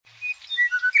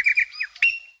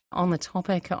On the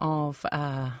topic of,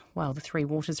 the Three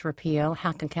Waters repeal,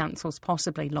 how can councils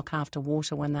possibly look after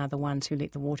water when they're the ones who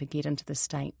let the water get into the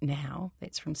state now?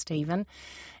 That's from Stephen.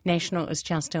 National is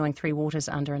just doing Three Waters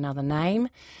under another name.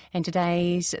 And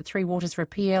today's Three Waters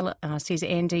repeal, says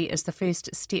Andy, is the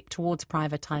first step towards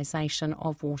privatisation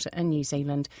of water in New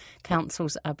Zealand.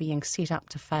 Councils are being set up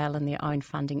to fail in their own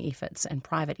funding efforts and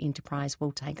private enterprise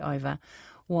will take over.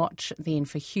 Watch then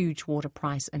for huge water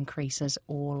price increases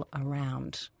all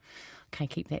around. Okay,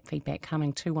 keep that feedback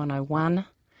coming. 2101.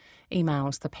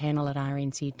 Emails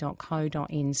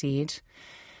thepanel@rnz.co.nz.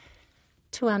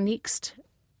 To our next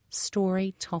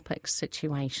story, topic,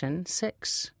 situation.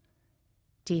 6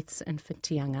 deaths in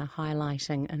Whitianga,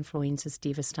 highlighting influenza's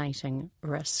devastating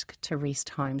risk to rest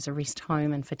homes. A rest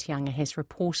home in Whitianga has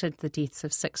reported the deaths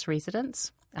of 6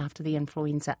 residents after the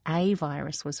influenza A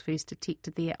virus was first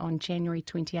detected there on January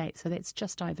 28th, so that's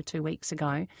just over 2 weeks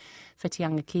ago.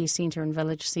 Whitianga Care Centre and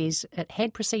Village says it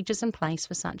had procedures in place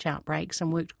for such outbreaks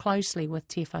and worked closely with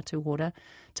Te Whatuora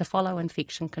to follow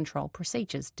infection control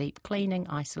procedures, deep cleaning,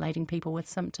 isolating people with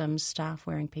symptoms, staff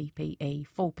wearing PPE,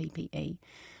 full PPE.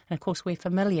 And of course we're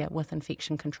familiar with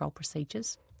infection control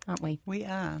procedures, aren't we? We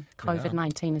are.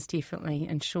 COVID-19 has definitely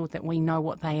ensured that we know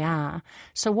what they are.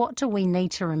 So what do we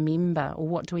need to remember, or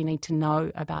what do we need to know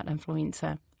about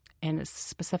influenza, and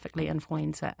specifically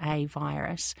influenza A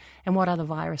virus, and what other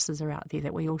viruses are out there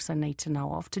that we also need to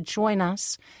know of? To join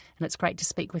us, and it's great to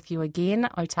speak with you again,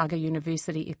 Otago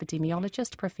University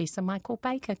epidemiologist Professor Michael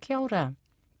Baker. Kia ora.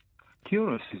 Kia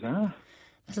ora, Susana.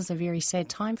 This is a very sad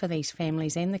time for these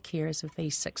families and the carers of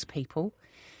these 6 people.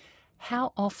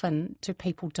 How often do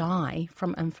people die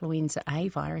from influenza A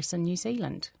virus in New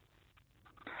Zealand?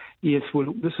 Yes,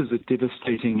 well, this is a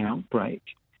devastating outbreak,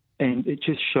 and it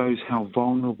just shows how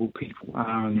vulnerable people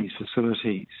are in these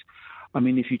facilities. I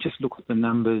mean, if you just look at the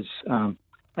numbers,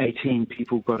 18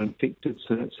 people got infected,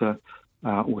 so that's 6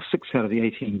 out of the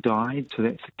 18 died, so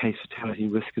that's the case fatality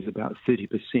risk is about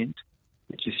 30%.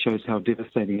 It just shows how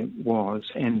devastating it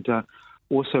was. And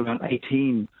also around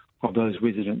 18 of those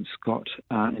residents got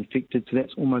infected, so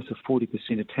that's almost a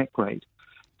 40% attack rate.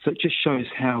 So it just shows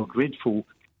how dreadful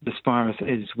this virus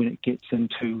is when it gets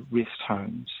into rest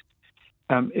homes.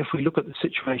 If we look at the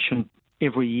situation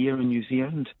every year in New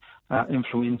Zealand,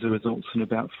 influenza results in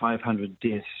about 500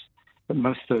 deaths, but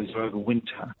most of those are over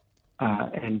winter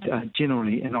and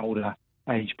generally in older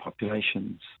age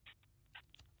populations.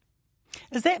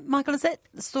 Is that, Michael, is that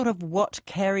sort of what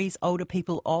carries older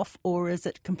people off, or is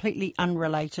it completely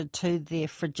unrelated to their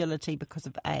fragility because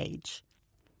of age?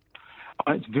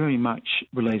 It's very much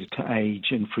related to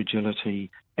age and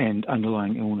fragility and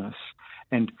underlying illness.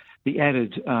 And the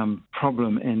added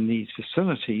problem in these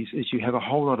facilities is you have a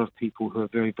whole lot of people who are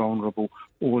very vulnerable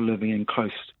or living in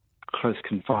close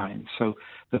confines. So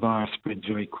the virus spreads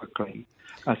very quickly.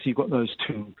 So you've got those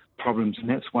 2 problems, and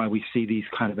that's why we see these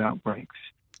kind of outbreaks.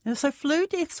 So flu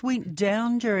deaths went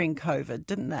down during COVID,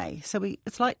 didn't they? So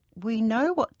it's like we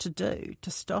know what to do to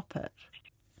stop it.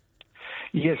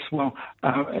 Yes, well,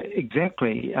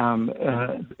 exactly.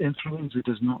 Influenza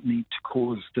does not need to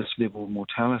cause this level of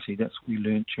mortality. That's what we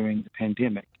learned during the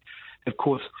pandemic. Of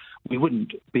course, we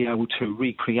wouldn't be able to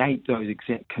recreate those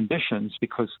exact conditions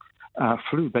because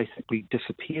flu basically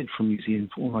disappeared from New Zealand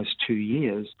for almost 2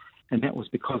 years, and that was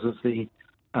because of the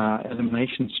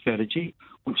elimination strategy,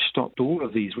 which stopped all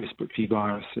of these respiratory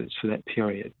viruses for that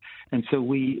period. And so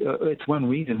it's one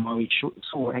reason why we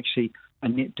saw actually a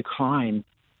net decline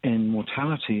in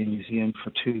mortality in New Zealand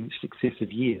for 2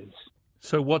 successive years.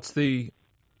 So what's the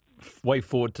way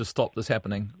forward to stop this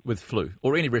happening with flu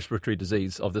or any respiratory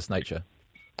disease of this nature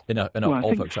in an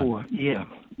old folks' home?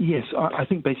 Yes, I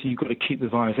think basically you've got to keep the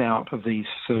virus out of these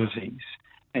facilities,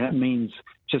 and it means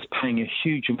just paying a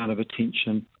huge amount of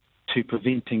attention to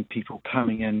preventing people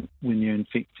coming in when they're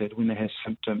infected, when they have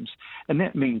symptoms. And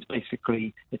that means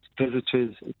basically it's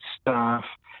visitors, it's staff,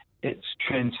 it's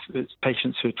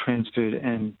patients who are transferred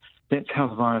in. That's how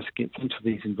the virus gets into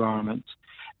these environments.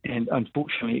 And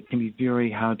unfortunately, it can be very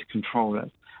hard to control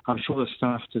it. I'm sure the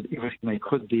staff did everything they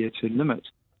could there to limit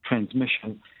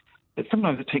transmission. But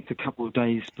sometimes it takes a couple of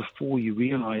days before you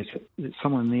realise that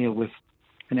someone there with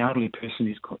an elderly person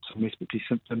who's got some respiratory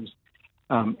symptoms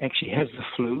actually has the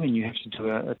flu, and you have to do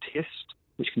a test,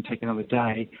 which can take another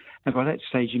day. And by that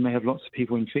stage, you may have lots of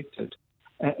people infected.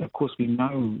 Of course, we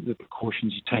know the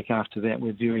precautions you take after that.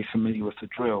 We're very familiar with the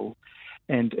drill.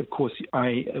 And, of course,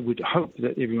 I would hope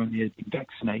that everyone there has been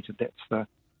vaccinated. That's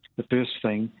the first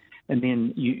thing. And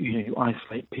then you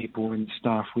isolate people and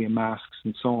staff wear masks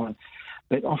and so on.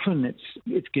 But often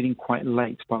it's getting quite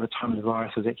late by the time the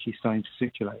virus is actually starting to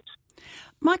circulate.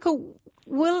 Michael,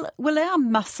 will our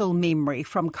muscle memory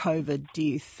from COVID, do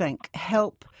you think,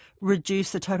 help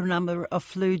reduce the total number of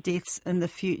flu deaths in the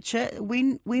future?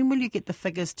 When will you get the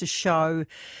figures to show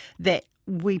that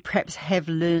we perhaps have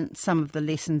learnt some of the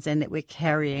lessons and that we're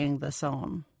carrying this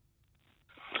on?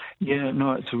 Yeah,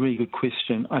 no, it's a really good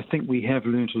question. I think we have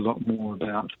learnt a lot more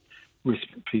about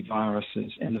respiratory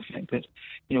viruses and the fact that,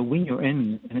 when you're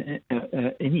in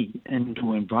any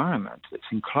indoor environment that's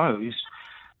enclosed,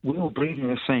 we're all breathing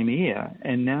the same air,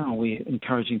 and now we're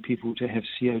encouraging people to have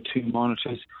CO2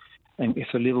 monitors, and if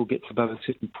the level gets above a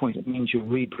certain point, it means you're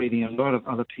rebreathing a lot of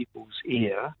other people's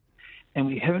air, and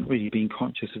we haven't really been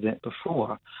conscious of that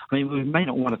before. I mean, we may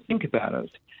not want to think about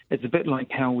it. It's a bit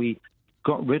like how we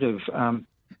got rid of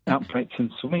outbreaks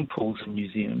in swimming pools in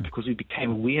New Zealand because we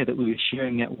became aware that we were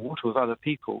sharing that water with other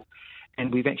people,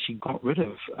 and we've actually got rid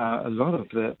of a lot of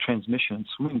the transmission in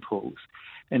swimming pools.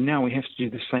 And now we have to do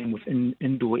the same with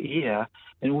indoor air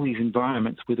and all these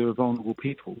environments where there are vulnerable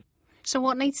people. So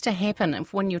what needs to happen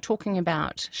when you're talking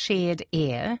about shared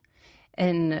air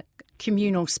in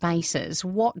communal spaces?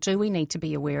 What do we need to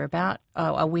be aware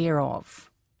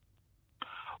of?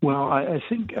 Well, I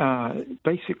think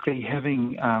basically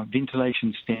having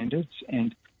ventilation standards,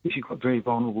 and if you've got very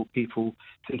vulnerable people,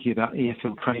 thinking about air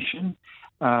filtration,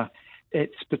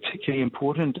 it's particularly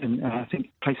important in, I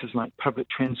think, places like public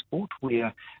transport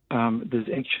where there's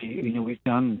actually, we've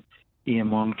done air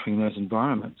monitoring those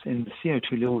environments, and the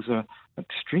CO2 levels are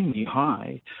extremely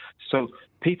high. So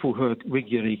people who are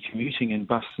regularly commuting in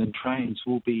buses and trains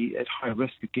will be at high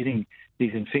risk of getting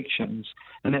these infections,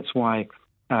 and that's why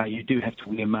you do have to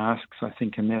wear masks, I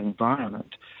think, in that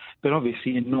environment. But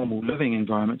obviously in normal living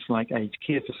environments like aged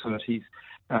care facilities,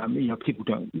 people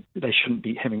they shouldn't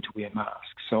be having to wear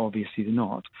masks, so obviously they're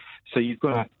not. So you've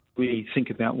got to really think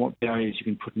about what barriers you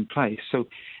can put in place. So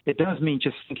it does mean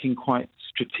just thinking quite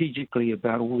strategically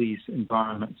about all these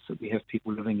environments that we have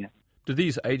people living in. Do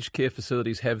these aged care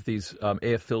facilities have these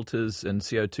air filters and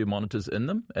CO2 monitors in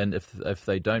them? And if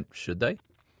they don't, should they?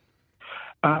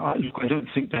 Look, I don't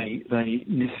think they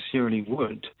necessarily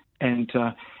would. And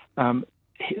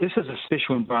this is a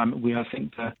special environment where I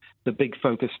think the big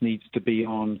focus needs to be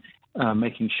on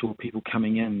making sure people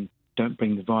coming in don't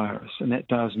bring the virus. And that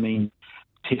does mean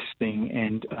testing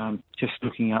and just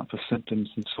looking out for symptoms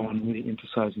and so on, really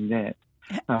emphasising that.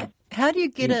 How do you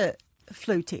get a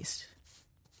flu test?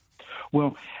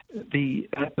 Well, at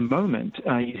the moment,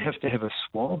 you'd have to have a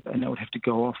swab, and that would have to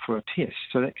go off for a test.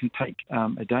 So that can take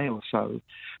a day or so.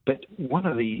 But one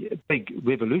of the big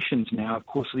revolutions now, of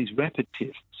course, are these rapid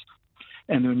tests.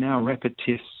 And there are now rapid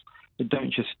tests that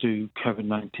don't just do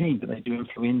COVID-19, but they do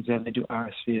influenza and they do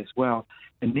RSV as well.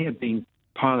 And they're being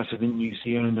piloted in New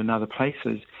Zealand and other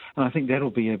places. And I think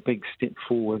that'll be a big step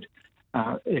forward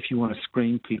if you want to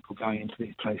screen people going into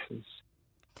these places.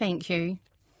 Thank you.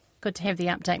 Good to have the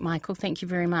update, Michael. Thank you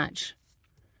very much.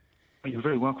 You're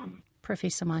very welcome.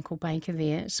 Professor Michael Baker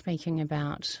there speaking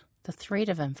about the threat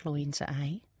of influenza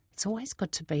A. It's always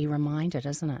good to be reminded,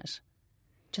 isn't it?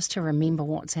 Just to remember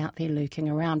what's out there lurking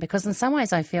around. Because in some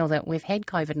ways I feel that we've had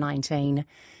COVID-19.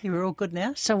 Yeah, we're all good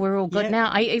now. So we're all good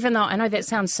now. Even though I know that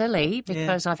sounds silly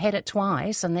because I've had it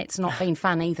twice and that's not been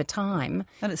fun either time.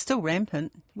 And it's still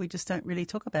rampant. We just don't really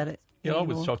talk about it. Yeah, I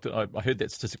was shocked. I heard that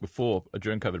statistic before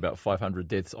during COVID, about 500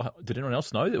 deaths. Did anyone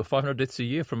else know there were 500 deaths a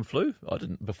year from flu? I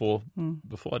didn't before.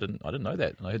 I didn't know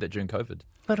that, and I heard that during COVID.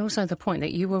 But also the point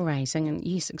that you were raising, and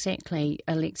yes, exactly,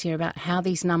 Alexia, about how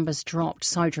these numbers dropped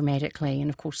so dramatically, and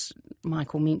of course,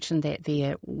 Michael mentioned that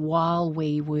there while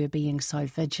we were being so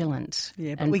vigilant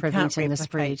in preventing the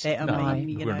spread. That. We're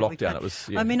in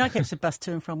lockdown. I mean, I catch the bus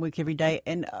to and from work every day,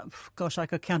 and gosh, I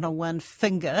could count on one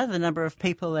finger the number of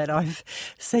people that I've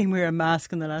seen wear a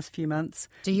mask in the last few months.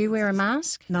 Do you wear a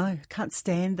mask? No, can't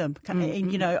stand them.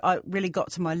 And, I really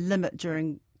got to my limit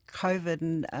during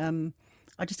COVID, and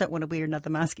I just don't want to wear another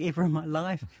mask ever in my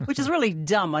life, which is really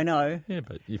dumb, I know. Yeah,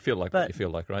 but you feel like what you feel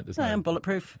like, right? I'm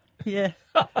bulletproof. Yeah.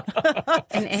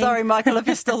 Sorry, Michael, if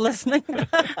you're still listening.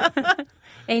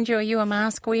 Andrew, are you a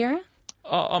mask wearer?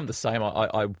 I'm the same.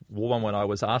 I wore one when I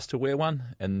was asked to wear one,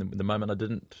 and the moment I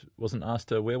wasn't asked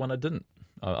to wear one, I didn't.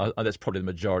 That's probably the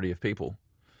majority of people,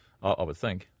 I would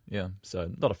think. Yeah, so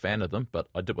not a fan of them, but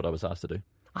I did what I was asked to do.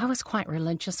 I was quite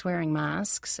religious wearing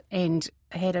masks and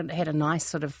had a nice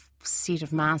sort of set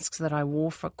of masks that I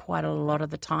wore for quite a lot of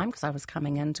the time because I was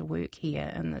coming in to work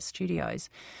here in the studios.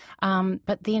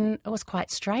 But then it was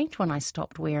quite strange when I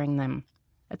stopped wearing them.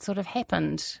 It sort of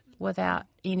happened without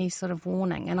any sort of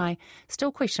warning, and I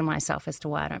still question myself as to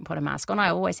why I don't put a mask on. I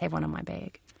always have one in my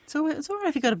bag. So it's all right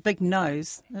if you've got a big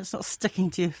nose and it's not sticking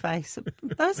to your face.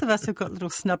 Those of us who've got little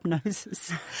snub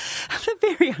noses,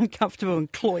 they're very uncomfortable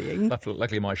and cloying.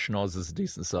 Luckily my schnoz is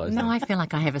decent size. No, I feel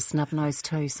like I have a snub nose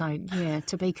too, so yeah,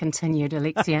 to be continued,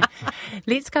 Alexia.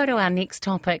 Let's go to our next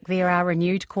topic. There are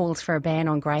renewed calls for a ban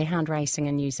on greyhound racing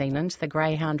in New Zealand. The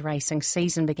greyhound racing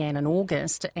season began in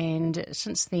August, and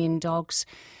since then dogs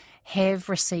have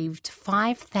received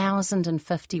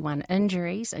 5,051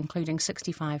 injuries, including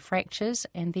 65 fractures,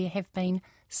 and there have been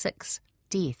 6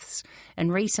 deaths.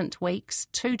 In recent weeks,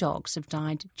 2 dogs have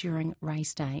died during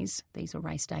race days. These are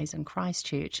race days in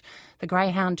Christchurch. The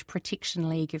Greyhound Protection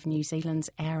League of New Zealand's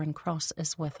Aaron Cross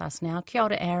is with us now. Kia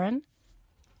ora, Aaron.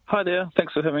 Hi there.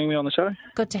 Thanks for having me on the show.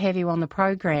 Good to have you on the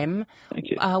program. Thank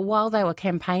you. While they were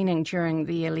campaigning during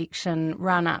the election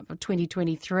run-up of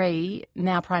 2023,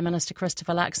 now Prime Minister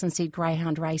Christopher Luxon said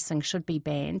greyhound racing should be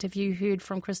banned. Have you heard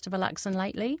from Christopher Luxon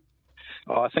lately?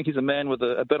 I think he's a man with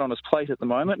a bit on his plate at the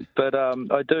moment, but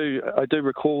I do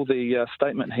recall the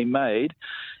statement he made,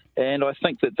 and I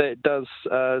think that does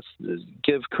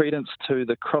give credence to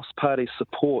the cross-party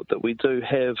support that we do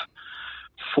have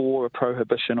for a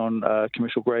prohibition on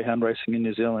commercial greyhound racing in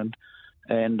New Zealand.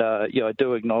 And, I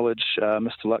do acknowledge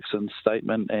Mr Luxon's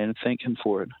statement and thank him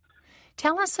for it.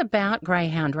 Tell us about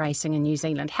greyhound racing in New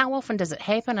Zealand. How often does it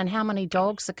happen and how many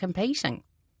dogs are competing?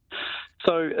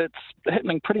 So it's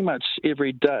happening pretty much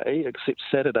every day except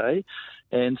Saturday.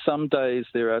 And some days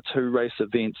there are 2 race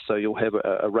events. So you'll have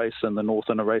a race in the north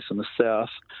and a race in the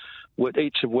south,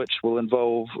 each of which will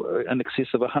involve in excess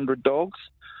of 100 dogs.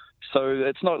 So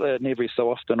it's not an every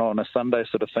so often on a Sunday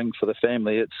sort of thing for the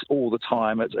family. It's all the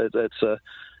time. It's a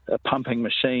pumping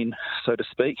machine, so to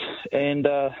speak. And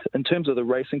in terms of the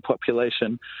racing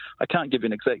population, I can't give you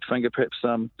an exact figure. Perhaps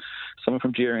someone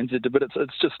from GRNZ, but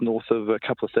it's just north of a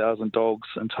couple of thousand dogs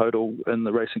in total in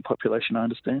the racing population, I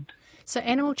understand. So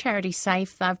Animal Charity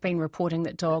Safe, they've been reporting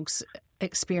that dogs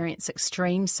experience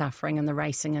extreme suffering in the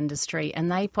racing industry, and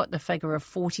they put the figure of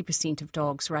 40% of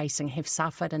dogs racing have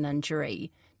suffered an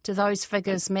injury. Do those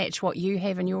figures match what you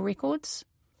have in your records?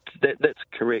 That's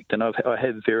correct, and I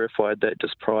have verified that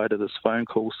just prior to this phone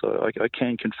call, so I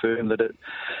can confirm that it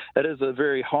is a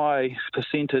very high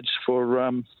percentage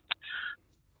for...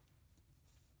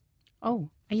 Oh,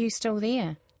 are you still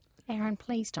there? Aaron,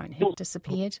 please don't have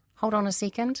disappeared. Hold on a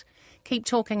second. Keep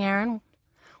talking, Aaron.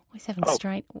 Always having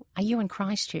straight... Are you in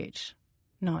Christchurch?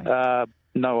 No.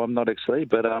 No, I'm not actually,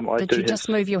 but I do. Did you just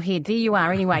move your head? There you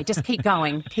are. Anyway, just keep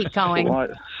going. Keep going.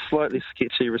 Slightly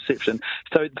sketchy reception.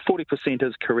 So 40%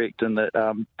 is correct in that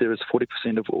there is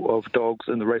 40% of dogs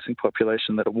in the racing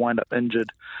population that wind up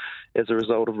injured as a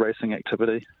result of racing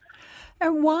activity.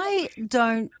 And why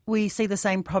don't we see the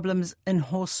same problems in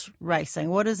horse racing?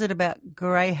 What is it about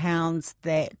greyhounds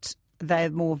that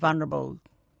they're more vulnerable?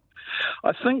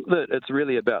 I think that it's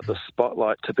really about the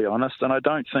spotlight, to be honest, and I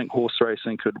don't think horse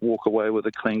racing could walk away with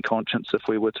a clean conscience if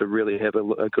we were to really have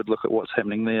a good look at what's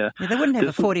happening there. Yeah, they wouldn't have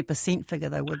a 40% figure,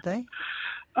 though, would they?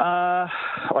 I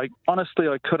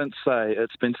couldn't say.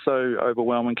 It's been so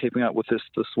overwhelming keeping up with this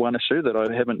one issue that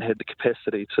I haven't had the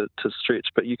capacity to stretch.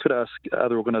 But you could ask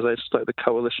other organisations like the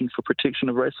Coalition for Protection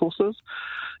of Racehorses,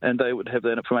 and they would have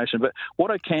that information. But what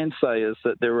I can say is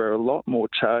that there are a lot more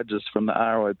charges from the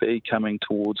RIB coming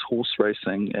towards horse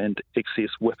racing and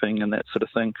excess whipping and that sort of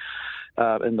thing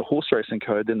in the horse racing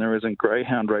code than there is in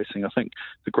greyhound racing. I think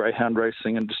the greyhound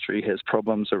racing industry has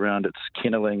problems around its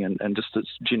kenneling and just its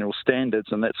general standards,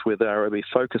 and that's where the RIB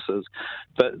focuses.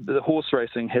 But the horse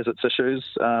racing has its issues.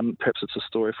 Perhaps it's a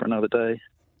story for another day.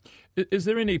 Is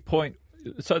there any point...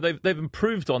 So they've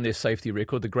improved on their safety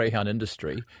record, the greyhound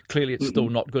industry. Clearly it's still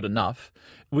not good enough.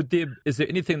 Is there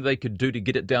anything they could do to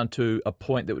get it down to a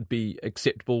point that would be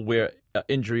acceptable where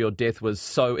injury or death was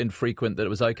so infrequent that it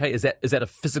was okay? Is that a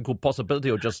physical possibility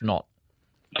or just not?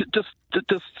 Just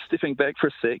stepping back for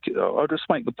a sec, I'll just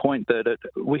make the point that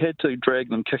we had to drag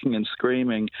them kicking and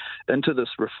screaming into this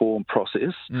reform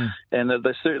process, and that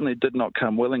they certainly did not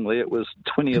come willingly. It was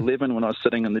 2011 when I was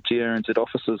sitting in the GRNZ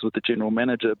offices with the general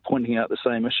manager pointing out the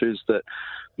same issues that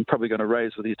I'm probably going to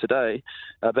raise with you today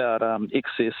about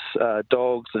excess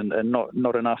dogs and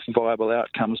not enough viable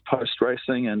outcomes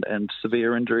post-racing and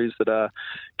severe injuries that are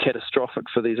catastrophic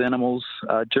for these animals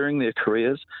during their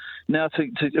careers. Now,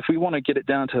 if we want to get it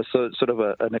down to sort of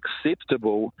an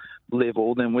acceptable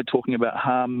level, then we're talking about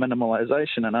harm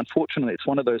minimalisation. And unfortunately, it's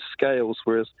one of those scales,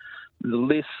 whereas the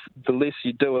less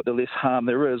you do it, the less harm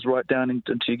there is, right down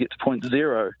until you get to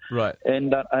 0.0. Right.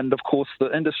 And of course,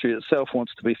 the industry itself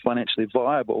wants to be financially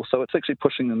viable, so it's actually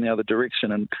pushing in the other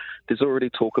direction. And there's already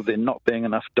talk of there not being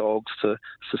enough dogs to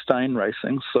sustain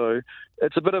racing. So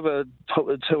it's a bit of a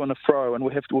to and a fro, and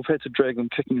we've had to drag them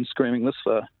kicking and screaming this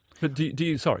far. But do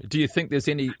you think there's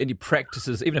any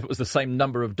practices, even if it was the same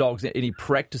number of dogs, any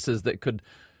practices that could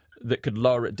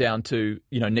lower it down to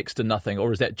next to nothing,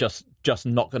 or is that just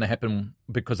not going to happen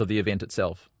because of the event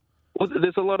itself? Well,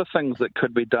 there's a lot of things that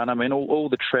could be done. I mean, all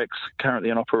the tracks currently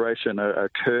in operation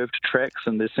are curved tracks,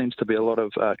 and there seems to be a lot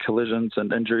of collisions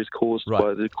and injuries caused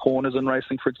by the corners in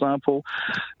racing, for example.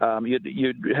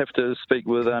 You'd have to speak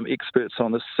with experts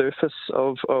on the surface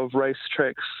of race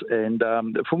tracks, and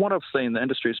from what I've seen, the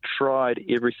industry has tried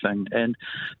everything. And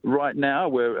right now,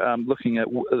 we're looking at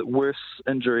worse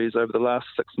injuries over the last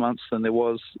 6 months than there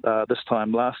was this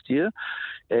time last year,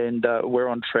 and we're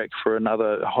on track for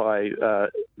another high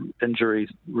injury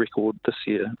record this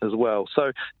year as well.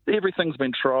 So everything's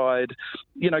been tried.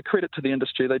 Credit to the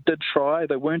industry. They did try.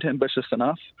 They weren't ambitious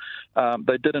enough.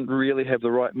 They didn't really have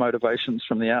the right motivations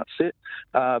from the outset.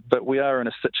 But we are in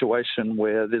a situation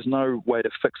where there's no way to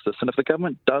fix this. And if the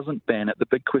government doesn't ban it, the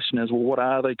big question is, well, what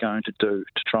are they going to do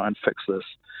to try and fix this?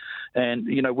 And,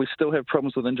 we still have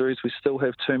problems with injuries. We still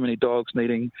have too many dogs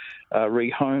needing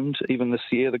rehomed. Even this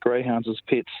year, the Greyhounds as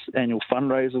Pets annual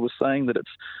fundraiser was saying that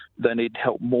they need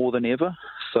help more than ever.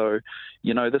 So,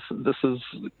 this is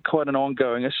quite an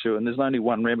ongoing issue, and there's only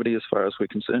one remedy as far as we're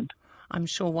concerned. I'm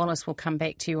sure Wallace will come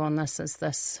back to you on this as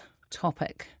this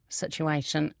topic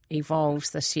situation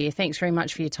evolves this year. Thanks very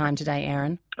much for your time today,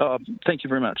 Aaron. Thank you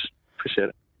very much. Appreciate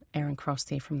it. Aaron Cross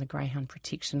there from the Greyhound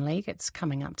Protection League. It's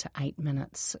coming up to 8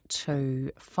 minutes to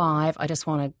 5. I just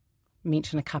want to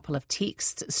mention a couple of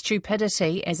texts.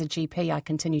 Stupidity. As a GP, I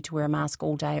continue to wear a mask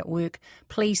all day at work.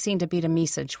 Please send a better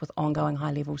message with ongoing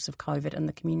high levels of COVID in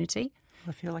the community.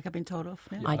 I feel like I've been told off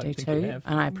now. I do too,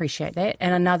 and I appreciate that.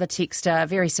 And another texter,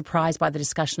 very surprised by the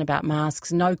discussion about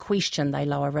masks. No question they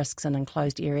lower risks in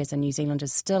enclosed areas, and New Zealand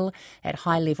is still at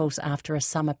high levels after a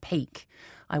summer peak.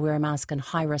 I wear a mask in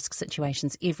high-risk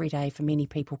situations every day. For many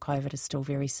people, COVID is still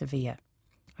very severe.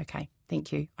 Okay,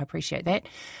 thank you. I appreciate that.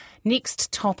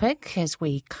 Next topic, as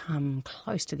we come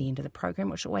close to the end of the program,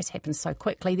 which always happens so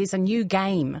quickly, there's a new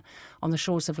game on the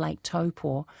shores of Lake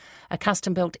Taupō, a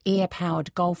custom-built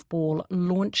air-powered golf ball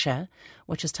launcher,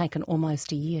 which has taken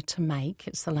almost a year to make.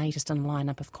 It's the latest in a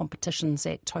lineup of competitions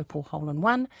at Taupō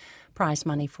Hole-in-One. Prize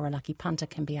money for a lucky punter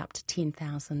can be up to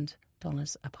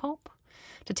 $10,000 a pop.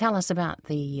 To tell us about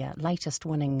the latest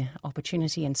winning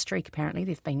opportunity and streak, apparently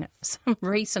there have been some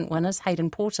recent winners.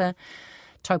 Hayden Porter,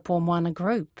 Taupō Moana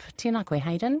Group. Tēnā koe,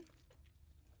 Hayden.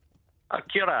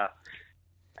 Kia ora.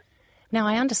 Now,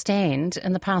 I understand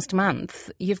in the past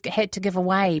month you've had to give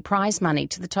away prize money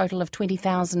to the total of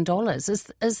 $20,000.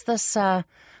 Is this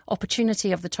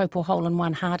opportunity of the Taupō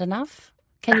Hole-in-One hard enough?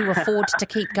 Can you afford to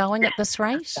keep going at this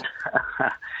rate?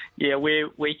 Yeah,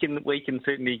 we can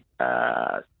certainly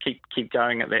keep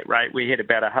going at that rate. We had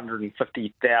about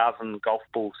 150,000 golf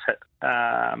balls hit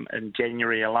in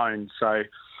January alone. So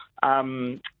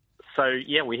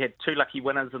yeah, we had 2 lucky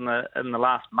winners in the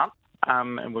last month,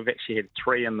 and we've actually had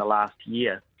 3 in the last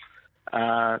year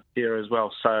there as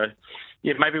well. So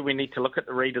yeah, maybe we need to look at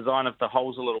the redesign of the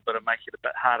holes a little bit and make it a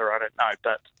bit harder. I don't know,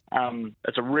 but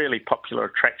it's a really popular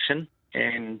attraction.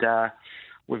 And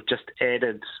we've just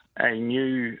added a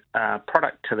new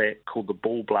product to that called the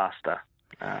Ball Blaster.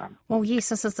 Well, yes,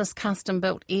 this is this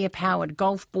custom-built air-powered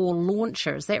golf ball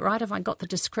launcher. Is that right? Have I got the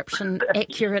description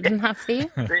accurate enough there?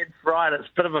 That's right. It's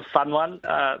a bit of a fun one.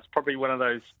 It's probably one of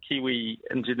those Kiwi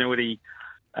ingenuity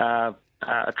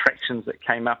attractions that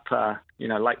came up,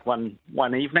 late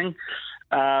one evening.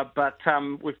 But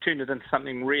we've turned it into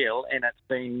something real, and it's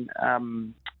been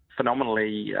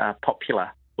phenomenally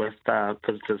popular with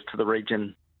visitors to the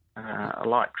region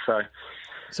alike.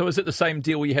 So is it the same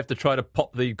deal where you have to try to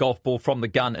pop the golf ball from the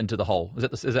gun into the hole?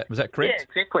 Was that correct?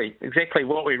 Yeah, exactly.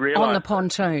 What we realised on the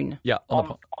pontoon. Yeah,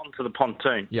 onto the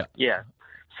pontoon. Yeah.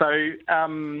 So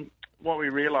what we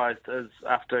realised is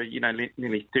after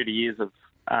nearly 30 years of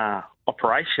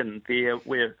operation,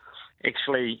 we're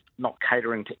actually not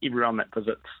catering to everyone that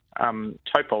visits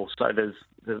Taupō. So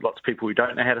there's lots of people who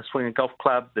don't know how to swing a golf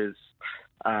club. There's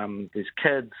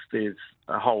kids, there's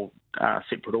a whole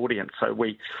separate audience. So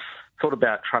we thought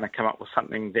about trying to come up with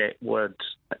something that would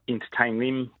entertain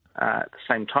them at the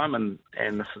same time,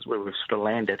 and this is where we've sort of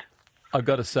landed. I've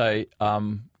got to say,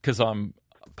 because I'm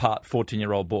part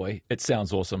 14-year-old boy, it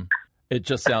sounds awesome. It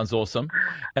just sounds awesome.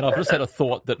 And I've just had a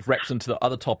thought that wraps into the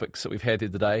other topics that we've had here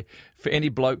today. For any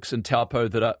blokes in Taupō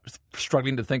that are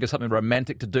struggling to think of something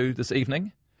romantic to do this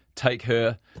evening, take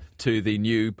her to the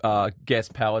new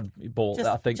gas-powered ball.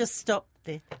 Just stop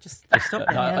there. Just stop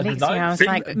there. Alexia, I was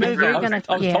like, I was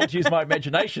told to use my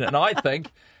imagination. And I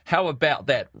think, how about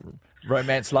that,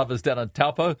 romance lovers down in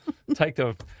Taupō? Take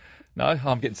the... No,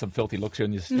 I'm getting some filthy looks here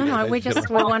in your studio. No,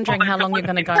 we're wondering how long you're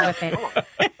going to go with it.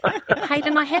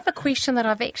 Hayden, I have a question that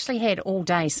I've actually had all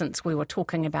day since we were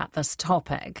talking about this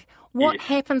topic. What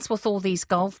happens with all these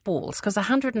golf balls? Because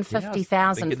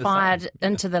 150,000 fired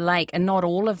into the lake, and not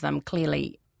all of them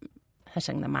clearly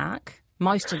hitting the mark.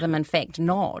 Most of them, in fact,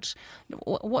 not.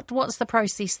 What's the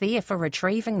process there for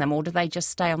retrieving them, or do they just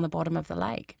stay on the bottom of the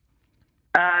lake?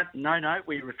 No,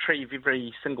 we retrieve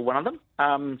every single one of them.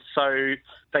 So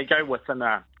they go within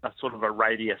a sort of a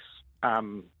radius,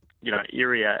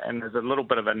 area, and there's a little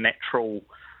bit of a natural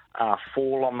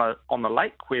fall on the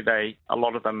lake where a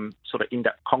lot of them sort of end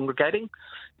up congregating,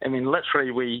 and then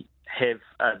literally we have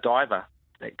a diver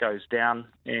that goes down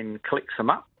and collects them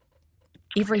up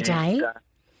every day.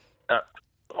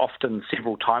 Often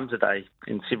several times a day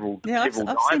in several I've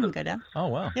divers. seen them go down. Oh,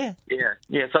 wow. Yeah.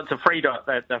 So it's a free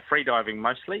they're free diving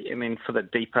mostly, and then for the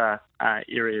deeper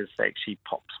areas, they actually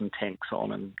pop some tanks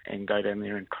on and go down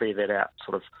there and clear that out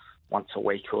sort of once a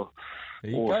week or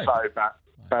so.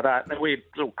 But we have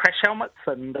little crash helmets,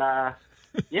 and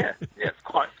it's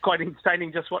quite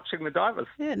entertaining just watching the divers.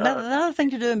 Yeah, another thing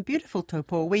to do in beautiful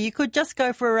Taupō, where you could just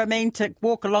go for a romantic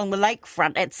walk along the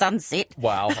lakefront at sunset.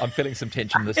 Wow, I'm feeling some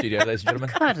tension in the studio, ladies and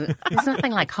gentlemen. God, there's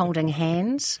nothing like holding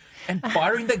hands. And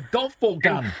firing the golf ball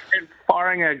gun. And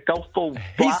firing a golf ball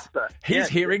blaster. He's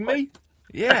hearing me?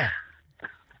 Yeah.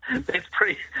 That's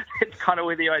kind of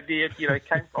where the idea,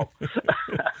 came from.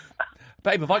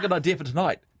 Babe, have I got an idea for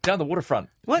tonight? Down the waterfront.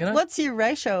 What's your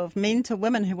ratio of men to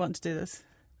women who want to do this?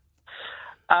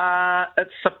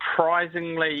 It's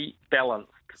surprisingly balanced,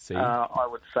 I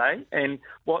would say. And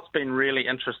what's been really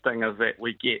interesting is that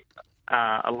we get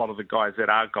a lot of the guys that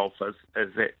are golfers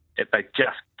is that they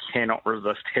just cannot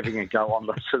resist having a go on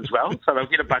this as well. So they'll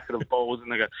get a bucket of balls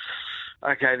and they go,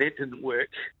 okay, that didn't work.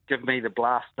 Give me the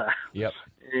blaster. Yep.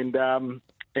 And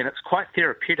it's quite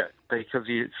therapeutic because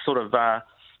you sort of...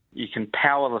 you can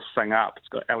power this thing up. It's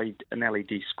got an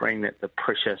LED screen that the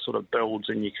pressure sort of builds,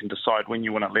 and you can decide when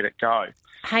you want to let it go.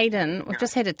 Hayden, we've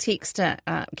just had a texter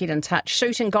get in touch.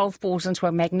 Shooting golf balls into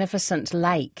a magnificent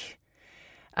lake.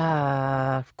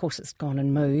 Of course, it's gone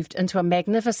and moved. Into a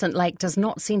magnificent lake does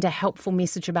not send a helpful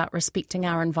message about respecting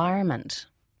our environment.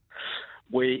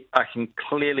 I can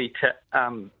clearly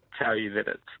tell you that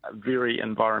it's very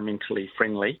environmentally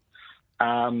friendly.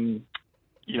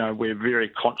 We're very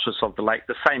conscious of the lake.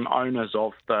 The same owners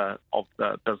of the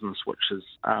business, which is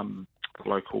the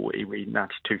local iwi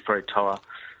Ngāti Tūwharetoa,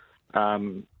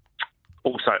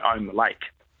 also own the lake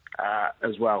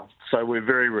as well. So we're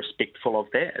very respectful of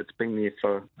that. It's been there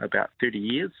for about 30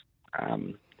 years,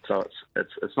 so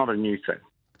it's not a new thing.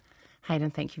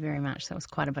 Hayden, thank you very much. That was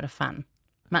quite a bit of fun.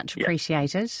 Much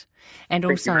appreciated. And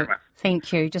thank also,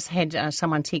 thank you. Just had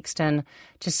someone text in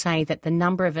to say that the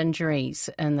number of injuries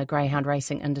in the greyhound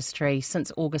racing industry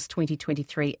since August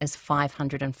 2023 is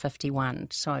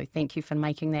 551. So thank you for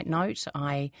making that note.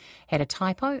 I had a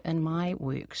typo in my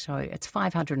work. So it's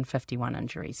 551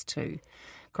 injuries to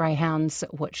greyhounds,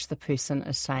 which the person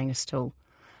is saying is still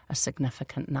a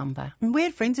significant number. We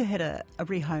had friends who had a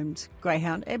rehomed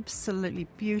greyhound, absolutely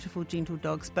beautiful, gentle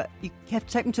dogs, but you have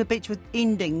to take them to the beach with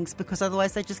endings because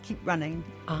otherwise they just keep running.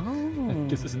 Oh.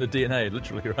 Just as in the DNA,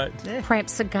 literally, right? Yeah.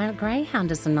 Perhaps a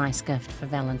greyhound is a nice gift for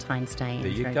Valentine's Day.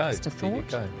 There you go. Just a thought.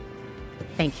 There you go.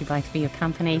 Thank you both for your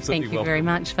company. Absolutely Thank you very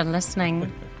much for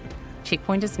listening.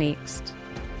 Checkpoint is next.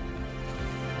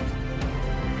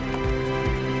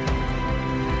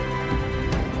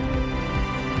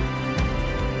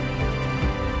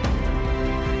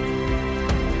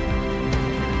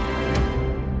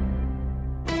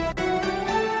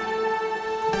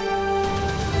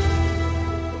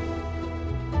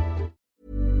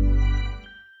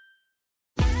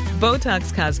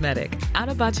 Botox Cosmetic, out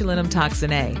of botulinum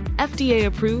toxin A, FDA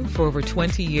approved for over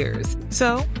 20 years.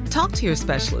 So, talk to your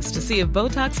specialist to see if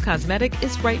Botox Cosmetic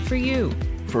is right for you.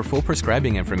 For full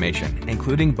prescribing information,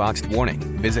 including boxed warning,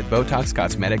 visit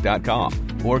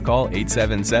BotoxCosmetic.com or call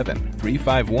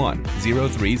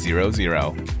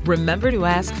 877-351-0300. Remember to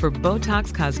ask for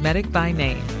Botox Cosmetic by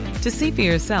name. To see for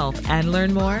yourself and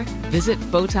learn more, visit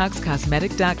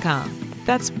BotoxCosmetic.com.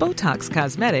 That's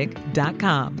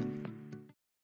BotoxCosmetic.com.